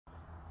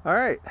All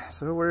right,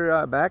 so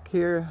we're back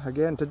here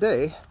again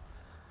today,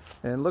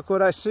 and look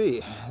what I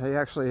see. They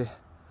actually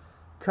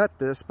cut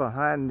this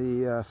behind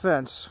the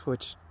fence,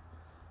 which,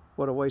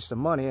 what a waste of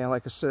money. And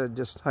like I said,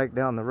 just hike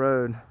down the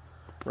road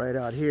right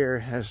out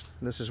here, as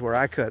this is where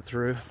I cut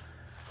through,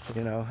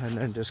 you know, and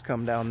then just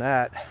come down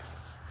that.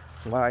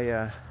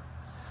 Why?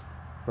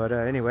 But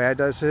anyway, it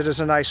is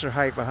a nicer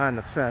hike behind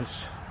the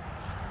fence,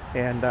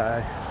 and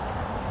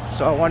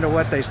so I wonder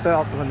what they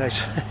felt when they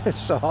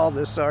saw all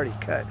this already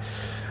cut.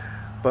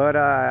 But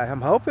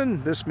I'm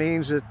hoping this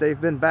means that they've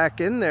been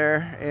back in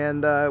there,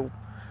 and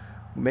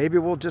maybe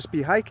we'll just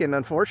be hiking.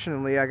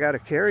 Unfortunately, I got to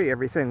carry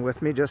everything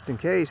with me just in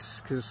case,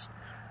 because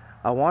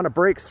I want to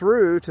break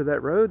through to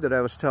that road that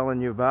I was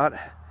telling you about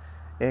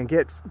and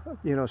get,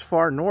 you know, as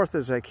far north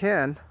as I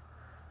can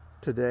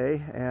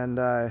today, and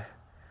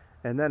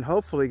then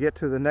hopefully get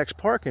to the next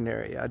parking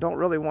area. I don't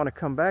really want to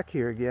come back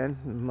here again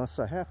unless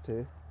I have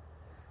to.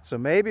 So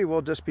maybe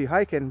we'll just be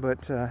hiking,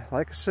 but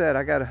like I said,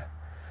 I got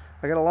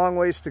a long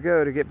ways to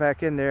go to get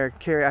back in there.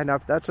 I know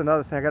that's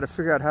another thing. I got to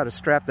figure out how to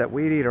strap that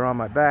weed eater on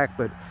my back,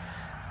 but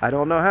I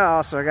don't know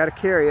how, so I got to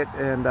carry it.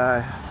 And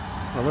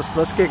well,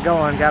 let's get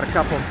going. Got a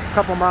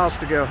couple miles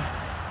to go.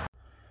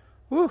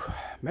 Whew,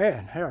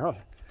 man, here, I'll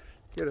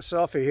get a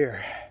selfie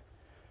here.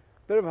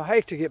 Bit of a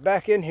hike to get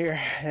back in here,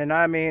 and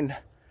I mean,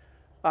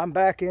 I'm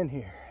back in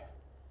here.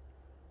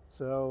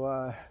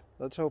 So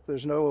let's hope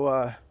there's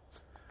no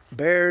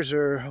bears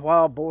or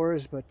wild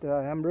boars, but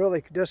I'm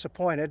really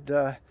disappointed.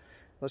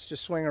 Let's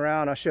just swing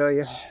around, I'll show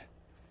you.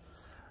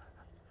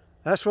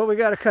 That's what we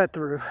got to cut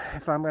through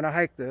if I'm going to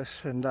hike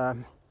this.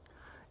 And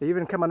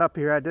even coming up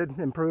here, I did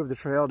improve the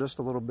trail just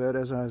a little bit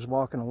as I was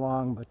walking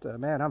along. But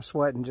man, I'm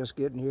sweating just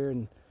getting here.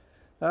 And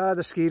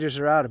the skeeters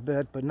are out a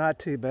bit, but not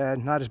too bad.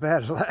 Not as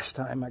bad as last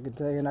time, I can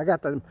tell you. And I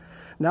got the,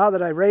 now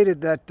that I raided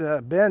that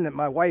bin that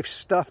my wife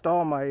stuffed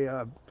all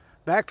my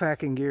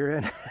backpacking gear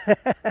in,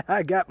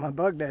 I got my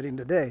bug netting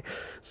today.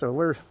 So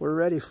we're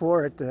ready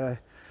for it.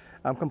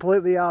 I'm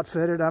completely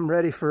outfitted. I'm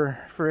ready for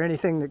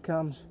anything that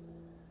comes.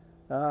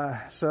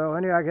 So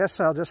anyway, I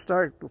guess I'll just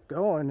start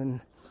going.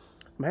 And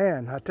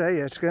man, I tell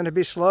you, it's going to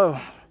be slow.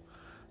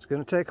 It's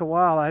going to take a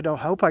while. I don't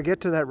hope I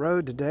get to that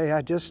road today.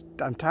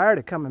 I'm tired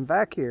of coming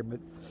back here.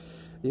 But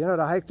you know,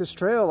 to hike this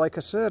trail, like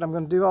I said, I'm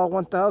going to do all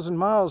 1,000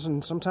 miles,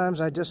 and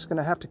sometimes I'm just going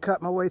to have to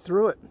cut my way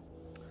through it.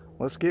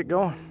 Let's get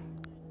going.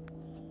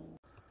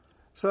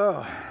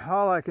 So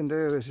all I can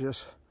do is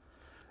just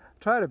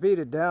try to beat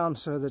it down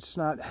so that it's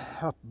not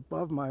up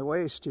above my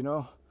waist, you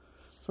know,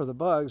 for the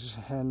bugs.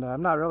 And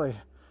I'm not really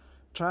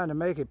trying to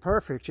make it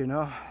perfect, you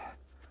know.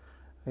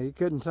 You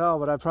couldn't tell,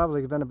 but I've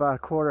probably been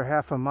about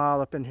half a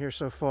mile up in here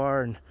so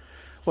far. And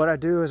what I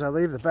do is I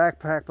leave the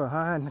backpack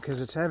behind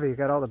because it's heavy,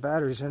 got all the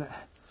batteries in it.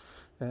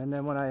 And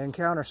then when I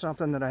encounter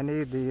something that I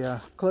need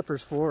the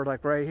clippers for,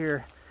 like right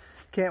here,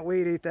 can't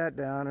weed eat that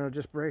down, it'll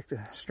just break the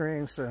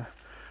string. So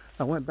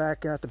I went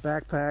back, got the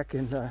backpack,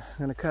 and I'm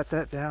gonna cut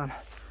that down.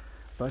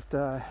 But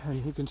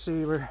and you can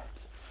see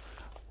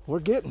we're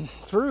getting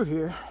through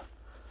here.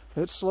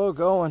 It's slow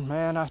going,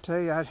 man. I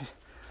tell you,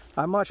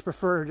 I much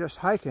prefer just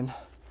hiking,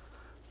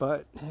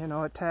 but you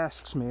know, it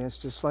tasks me.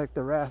 It's just like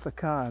the Wrath of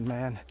Khan,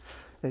 man.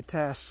 It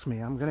tasks me.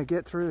 I'm gonna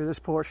get through this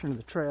portion of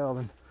the trail,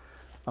 and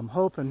I'm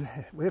hoping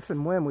if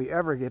and when we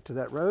ever get to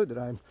that road that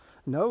I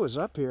know is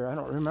up here, I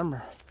don't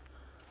remember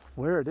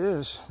where it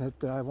is,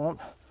 that I won't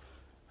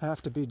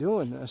have to be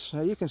doing this.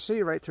 Now you can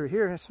see right through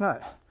here, it's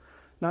not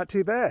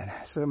too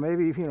bad. So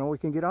maybe, you know, we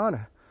can get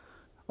on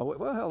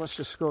well, let's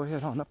just go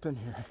ahead on up in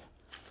here.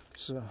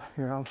 So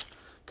here, I'll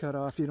cut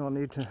off. You don't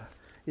need to,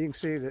 you can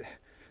see that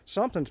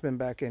something's been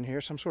back in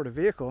here, some sort of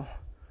vehicle.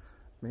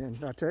 Man,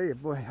 I tell you,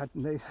 boy,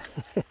 they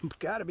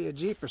got to be a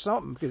Jeep or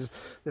something, because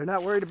they're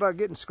not worried about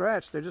getting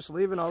scratched. They're just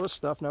leaving all this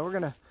stuff. Now we're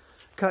going to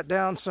cut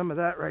down some of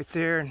that right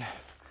there and,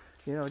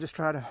 you know, just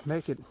try to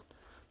make it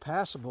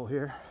passable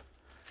here.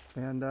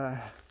 And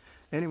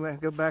anyway,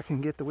 go back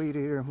and get the weed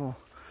eater, and we'll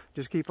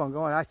just keep on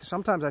going.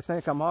 Sometimes I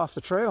think I'm off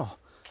the trail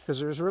because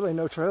there's really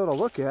no trail to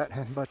look at.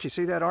 But you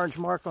see that orange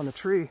mark on the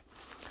tree,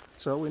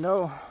 so we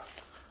know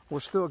we're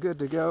still good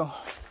to go.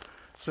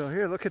 So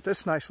here, look at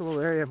this nice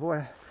little area.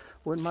 Boy,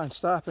 wouldn't mind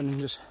stopping and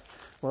just,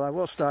 well, I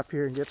will stop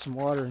here and get some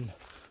water and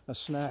a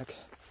snack.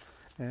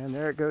 And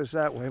there it goes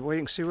that way. Well,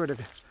 you can see where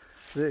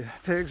the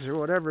pigs or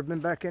whatever have been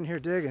back in here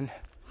digging.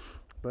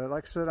 But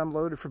like I said, I'm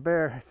loaded for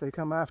bear if they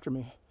come after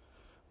me.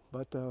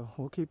 But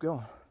we'll keep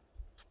going.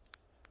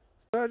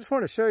 So I just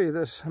want to show you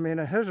this. I mean,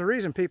 there's a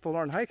reason people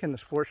aren't hiking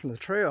this portion of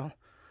the trail.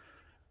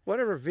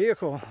 Whatever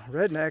vehicle,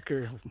 redneck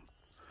or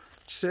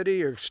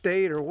city or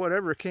state or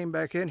whatever came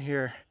back in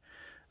here,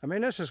 I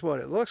mean, this is what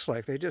it looks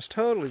like. They just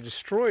totally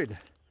destroyed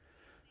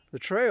the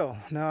trail.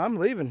 Now I'm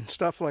leaving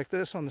stuff like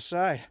this on the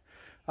side.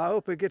 I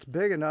hope it gets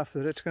big enough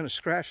that it's going to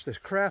scratch the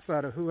crap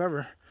out of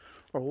whoever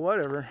or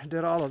whatever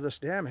did all of this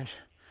damage.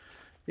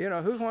 You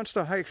know, who wants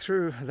to hike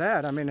through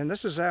that? I mean, and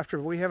this is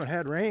after we haven't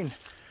had rain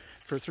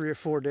for 3 or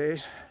 4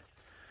 days.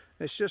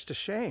 It's just a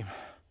shame.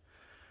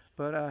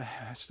 But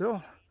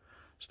still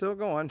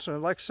going. So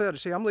like I said,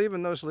 see, I'm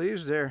leaving those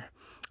leaves there.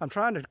 I'm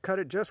trying to cut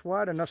it just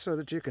wide enough so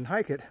that you can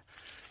hike it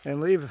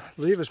and leave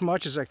as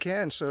much as I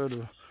can, so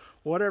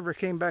whatever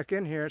came back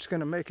in here, it's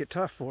going to make it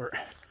tough for it.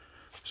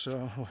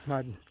 So,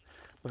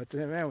 but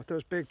man, with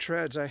those big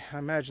treads, I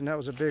imagine that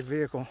was a big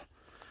vehicle.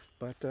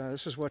 But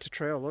this is what the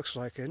trail looks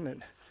like, isn't it?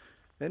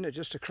 Isn't it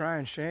just a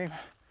crying shame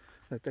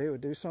that they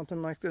would do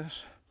something like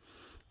this?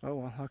 Oh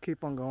well, I'll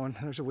keep on going.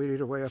 There's a weed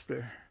eater way up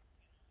there.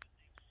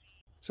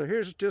 So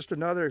here's just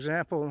another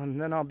example, and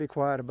then I'll be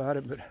quiet about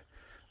it. But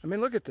I mean,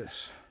 look at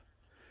this.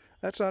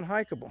 That's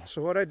unhikeable.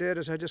 So what I did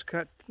is I just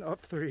cut up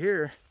through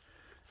here,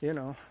 you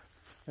know,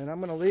 and I'm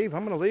gonna leave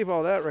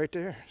all that right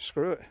there.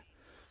 Screw it.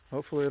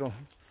 Hopefully it'll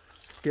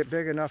get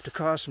big enough to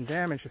cause some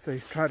damage if they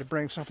try to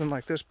bring something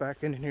like this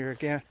back in here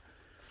again.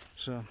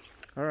 So,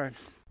 all right.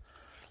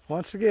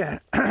 Once again,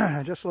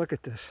 just look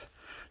at this.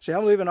 See,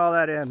 I'm leaving all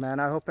that in, man.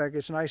 I hope that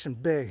gets nice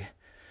and big.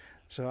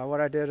 So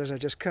what I did is I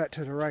just cut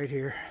to the right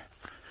here,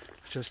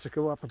 just to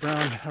go up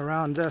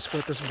around this,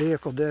 what this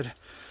vehicle did.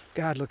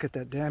 God, look at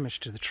that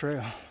damage to the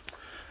trail.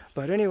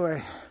 But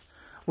anyway,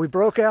 we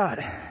broke out.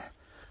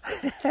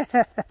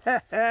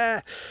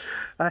 I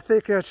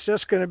think that's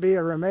just going to be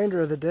a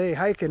remainder of the day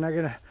hiking.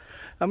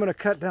 I'm gonna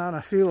cut down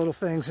a few little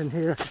things in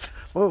here.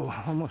 Whoa,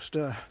 almost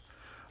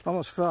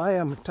fell. I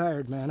am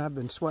tired, man. I've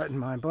been sweating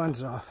my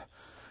buns off.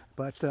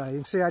 But you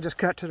can see I just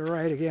cut to the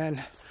right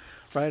again,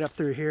 right up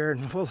through here,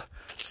 and we'll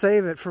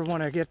save it for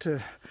when I get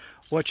to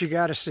what you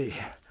got to see.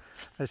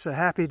 It's a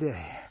happy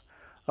day.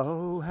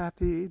 Oh,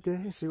 happy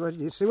day. See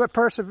what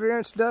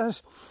perseverance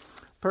does?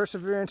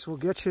 Perseverance will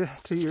get you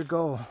to your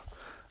goal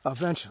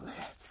eventually.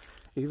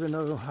 Even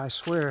though I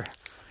swear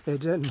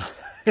it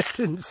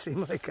didn't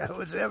seem like I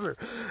was ever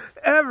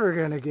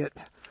gonna get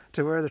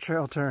to where the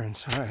trail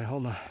turns. All right,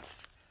 hold on.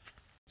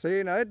 So,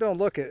 you know, it don't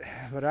look it,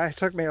 but it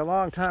took me a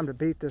long time to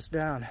beat this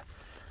down.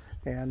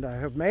 And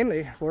I'm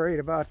mainly worried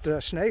about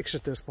snakes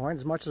at this point.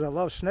 As much as I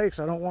love snakes,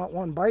 I don't want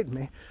one biting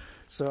me.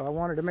 So I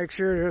wanted to make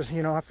sure,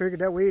 you know, I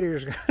figured that weed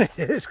eater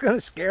is going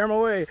to scare them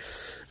away.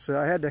 So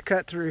I had to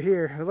cut through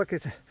here. Look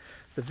at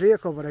the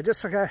vehicle, but I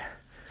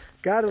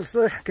got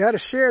to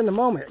share in the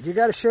moment. You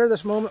got to share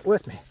this moment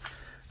with me.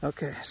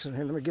 Okay, so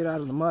let me get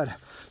out of the mud.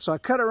 So I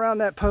cut around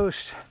that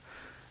post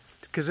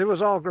because it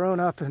was all grown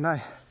up, and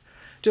I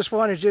just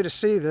wanted you to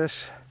see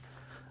this.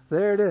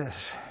 There it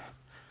is.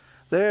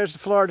 There's the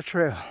Florida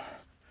Trail.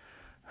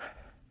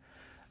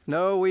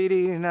 No weed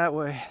eating that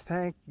way,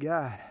 thank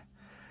God.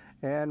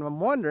 And I'm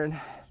wondering,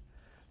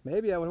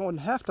 maybe I wouldn't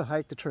have to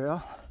hike the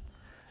trail.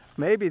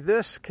 Maybe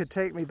this could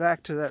take me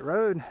back to that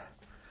road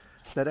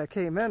that I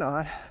came in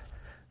on.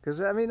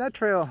 Because, I mean, that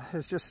trail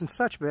is just in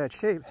such bad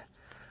shape.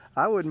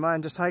 I wouldn't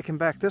mind just hiking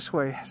back this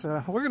way.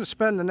 So we're going to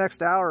spend the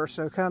next hour or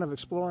so kind of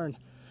exploring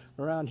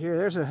around here.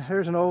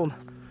 There's an old,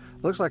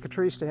 looks like a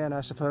tree stand, I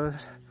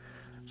suppose.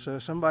 So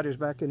somebody's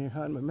back in here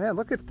hunting. But man,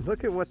 look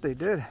at what they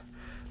did.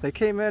 They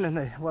came in and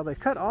they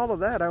cut all of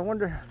that.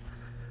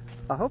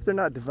 I hope they're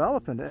not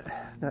developing it.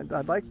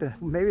 I'd like to,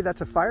 maybe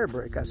that's a fire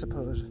break, I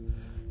suppose.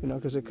 You know,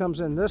 because it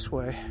comes in this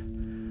way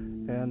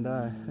and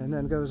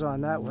then goes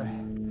on that way.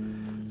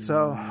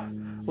 So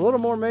a little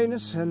more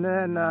maintenance, and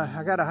then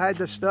I got to hide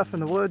this stuff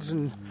in the woods,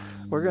 and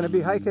we're going to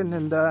be hiking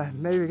and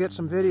maybe get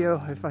some video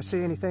if I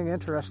see anything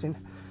interesting.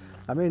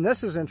 I mean,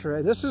 this is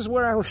interesting. This is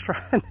where I was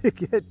trying to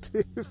get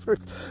to for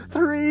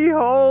 3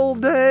 whole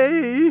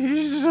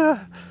days.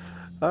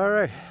 All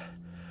right.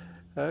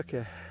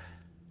 Okay.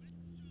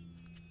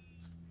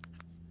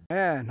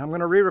 And I'm going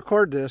to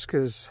re-record this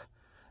because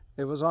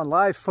it was on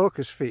live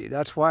focus feed.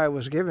 That's why it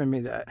was giving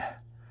me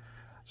that.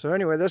 So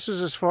anyway, this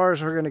is as far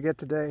as we're going to get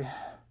today.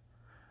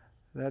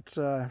 That's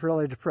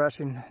really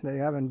depressing. They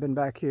haven't been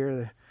back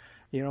here.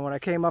 You know, when I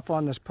came up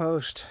on this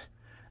post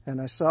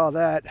and I saw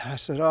that, I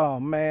said, oh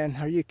man,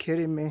 are you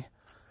kidding me?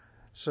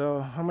 So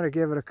I'm going to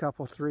give it a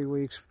couple, 3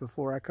 weeks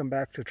before I come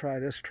back to try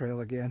this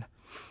trail again.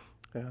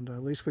 And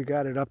at least we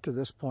got it up to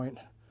this point.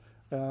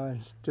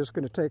 Just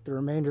going to take the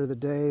remainder of the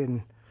day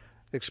and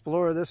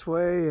explore this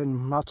way,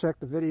 and I'll check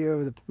the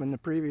video in the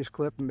previous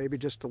clip and maybe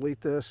just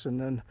delete this, and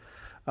then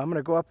I'm going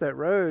to go up that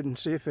road and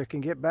see if I can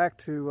get back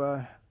to,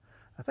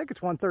 I think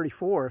it's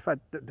 134. If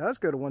it does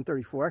go to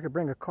 134, I could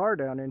bring a car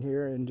down in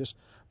here and just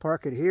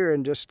park it here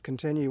and just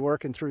continue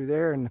working through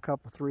there in a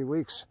couple, 3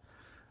 weeks.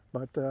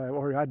 But,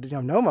 or I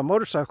know my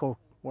motorcycle,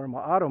 or my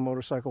auto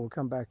motorcycle will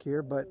come back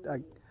here, but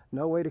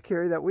no way to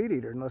carry that weed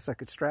eater unless I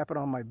could strap it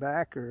on my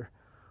back or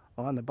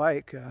on the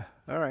bike.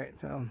 All right.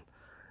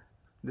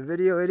 The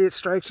video idiot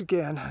strikes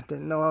again. I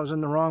didn't know I was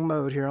in the wrong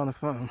mode here on the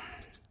phone.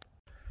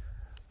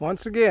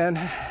 Once again,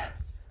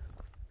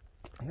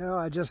 you know,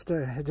 it just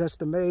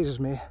amazes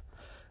me.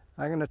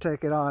 I'm going to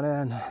take it on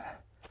in.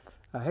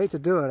 I hate to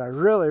do it. I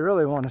really,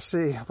 really want to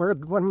see. I'm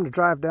going to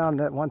drive down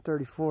that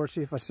 134,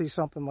 see if I see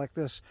something like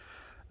this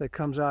that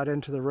comes out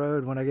into the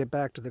road when I get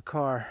back to the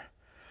car.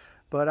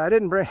 But I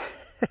didn't bring...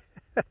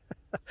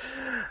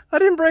 I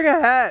didn't bring a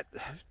hat.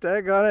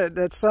 Daggone it.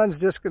 That sun's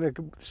just going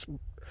to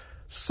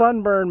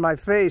sunburn my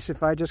face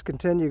if I just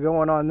continue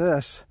going on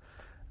this.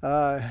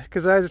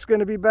 Because I was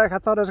going to be back. I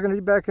thought I was going to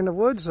be back in the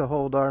woods the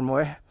whole darn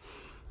way.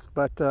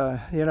 But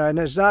you know, and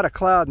there's not a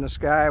cloud in the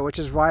sky, which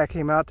is why I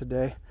came out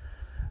today.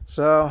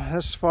 So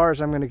that's as far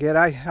as I'm going to get.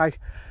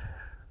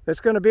 It's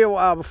going to be a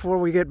while before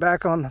we get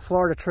back on the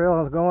Florida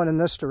Trail going in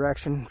this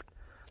direction,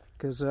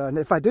 because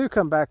if I do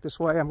come back this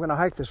way, I'm going to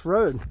hike this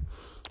road.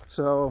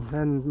 So,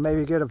 and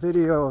maybe get a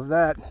video of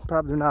that.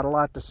 Probably not a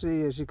lot to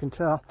see, as you can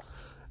tell.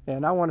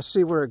 And I want to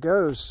see where it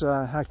goes.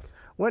 I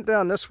went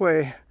down this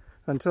way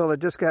until it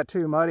just got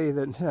too muddy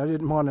that I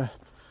didn't want to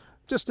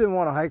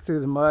hike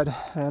through the mud.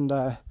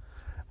 And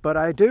but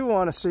I do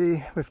want to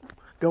see, if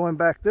going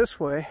back this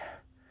way,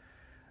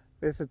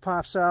 if it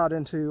pops out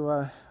into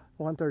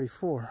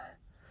 134,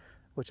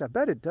 which I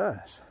bet it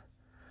does.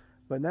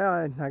 But now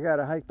I got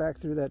to hike back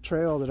through that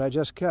trail that I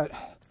just cut.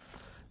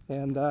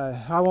 And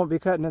I won't be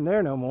cutting in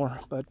there no more.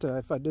 But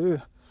if I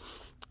do,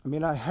 I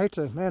mean, I hate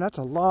to, man, that's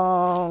a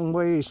long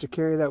ways to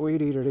carry that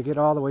weed eater to get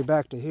all the way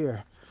back to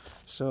here.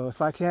 So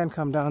if I can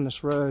come down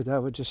this road,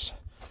 that would just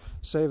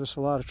save us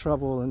a lot of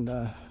trouble,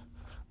 and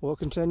we'll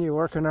continue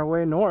working our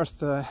way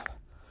north. I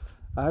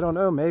don't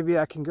know, maybe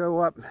I can go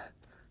up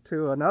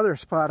to another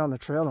spot on the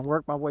trail and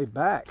work my way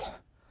back.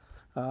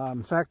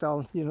 In fact,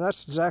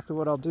 that's exactly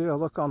what I'll do. I'll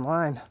look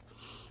online,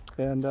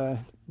 and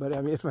but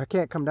I mean, if I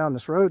can't come down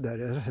this road, that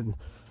is, and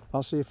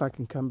I'll see if I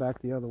can come back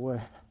the other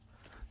way.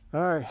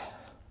 All right.